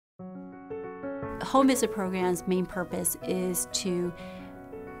Home visit program's main purpose is to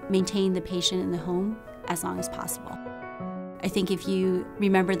maintain the patient in the home as long as possible. I think if you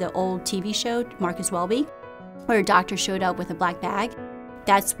remember the old TV show, Marcus Welby, where a doctor showed up with a black bag,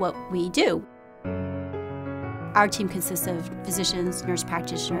 that's what we do. Our team consists of physicians, nurse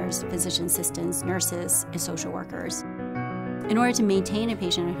practitioners, physician assistants, nurses, and social workers. In order to maintain a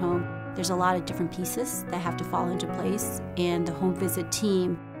patient at home, there's a lot of different pieces that have to fall into place, and the home visit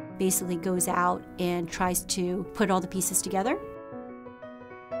team basically goes out and tries to put all the pieces together.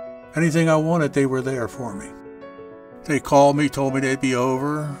 Anything I wanted, they were there for me. They called me, told me they'd be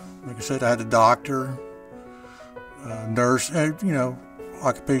over. Like I said, I had a doctor, nurse,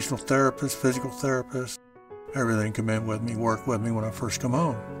 occupational therapist, physical therapist. Everything come in with me, work with me when I first come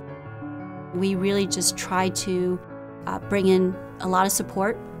home. We really just try to bring in a lot of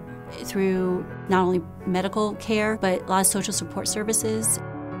support through not only medical care, but a lot of social support services.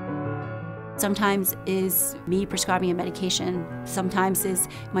 Sometimes is me prescribing a medication. Sometimes is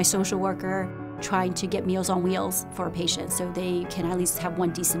my social worker trying to get Meals on Wheels for a patient so they can at least have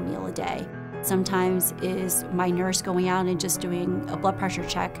one decent meal a day. Sometimes is my nurse going out and just doing a blood pressure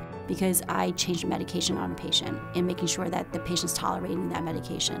check because I changed medication on a patient and making sure that the patient's tolerating that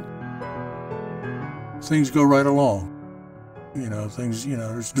medication. Things go right along.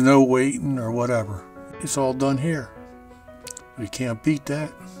 There's no waiting or whatever. It's all done here. You can't beat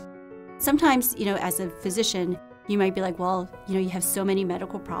that. Sometimes, as a physician, you might be like, well, you have so many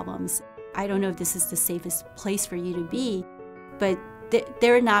medical problems. I don't know if this is the safest place for you to be, but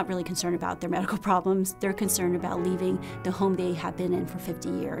they're not really concerned about their medical problems. They're concerned about leaving the home they have been in for 50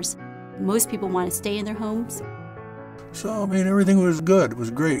 years. Most people want to stay in their homes. So, everything was good. It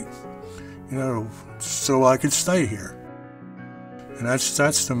was great, so I could stay here. And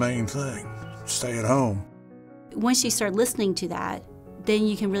that's the main thing, stay at home. Once you start listening to that, then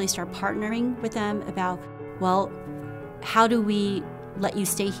you can really start partnering with them about, well, how do we let you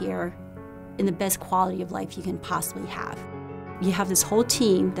stay here in the best quality of life you can possibly have? You have this whole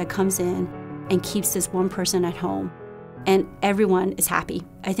team that comes in and keeps this one person at home, and everyone is happy.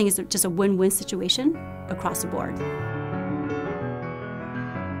 I think it's just a win-win situation across the board.